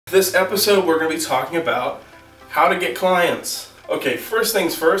This episode we're going to be talking about how to get clients. Okay, first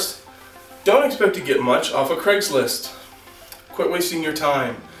things first, don't expect to get much off of Craigslist. Quit wasting your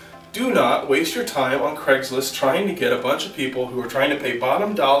time. Do not waste your time on Craigslist trying to get a bunch of people who are trying to pay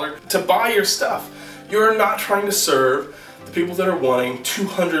bottom dollar to buy your stuff. You're not trying to serve the people that are wanting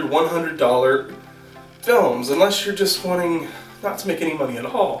 $200, $100 films unless you're just wanting not to make any money at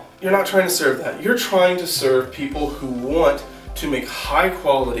all. You're not trying to serve that. You're trying to serve people who want to make high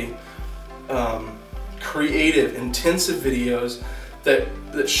quality, creative, intensive videos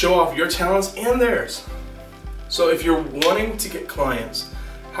that show off your talents and theirs. So if you're wanting to get clients,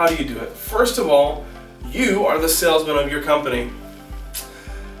 how do you do it? First of all, you are the salesman of your company.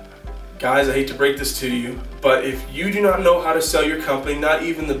 Guys, I hate to break this to you, but if you do not know how to sell your company, not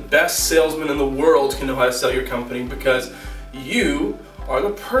even the best salesman in the world can know how to sell your company, because you are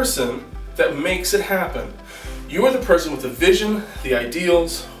the person that makes it happen. You are the person with the vision, the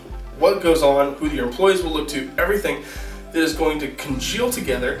ideals, what goes on, who your employees will look to, everything that is going to congeal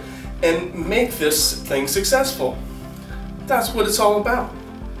together and make this thing successful. That's what it's all about.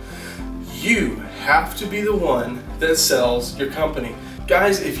 You have to be the one that sells your company.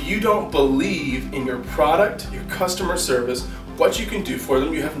 Guys, if you don't believe in your product, your customer service, what you can do for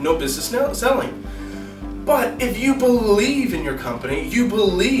them, you have no business selling. But if you believe in your company, you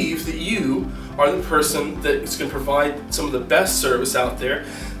believe that you are the person that is going to provide some of the best service out there,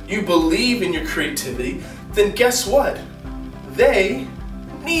 you believe in your creativity, then guess what? They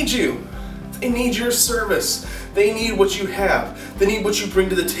need you. They need your service. They need what you have. They need what you bring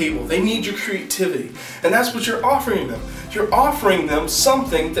to the table. They need your creativity. And that's what you're offering them. You're offering them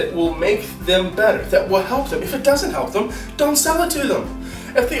something that will make them better, that will help them. If it doesn't help them, don't sell it to them.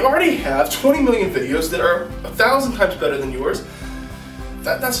 If they already have 20 million videos that are 1,000 times better than yours,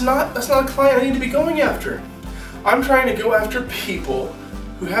 that's not a client I need to be going after. I'm trying to go after people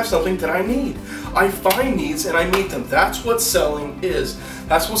who have something that I need. I find needs and I meet them. That's what selling is.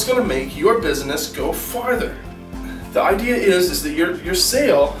 That's what's going to make your business go farther. The idea is that your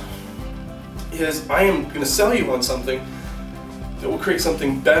sale is, I am going to sell you on something that will create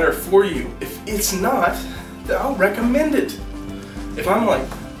something better for you. If it's not, then I'll recommend it. If I'm like,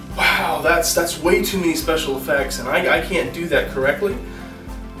 wow, that's way too many special effects and I can't do that correctly,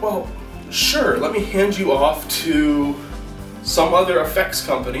 well, sure, let me hand you off to some other effects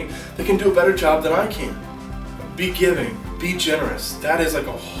company that can do a better job than I can. Be giving, be generous. That is like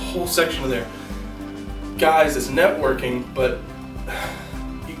a whole section of there. Guys, it's networking, but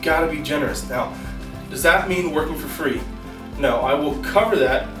you gotta be generous. Now, does that mean working for free? No, I will cover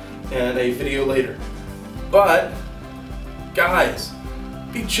that in a video later. But, guys,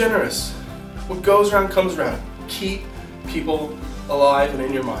 be generous. What goes around comes around. Keep people alive and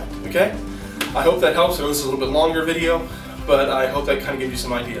in your mind, okay? I hope that helps. I know this is a little bit longer video, but I hope that kind of gives you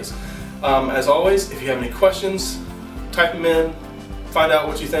some ideas. As always, if you have any questions, type them in, find out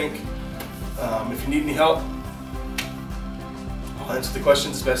what you think. If you need any help, I'll answer the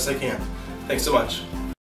questions as best as I can. Thanks so much.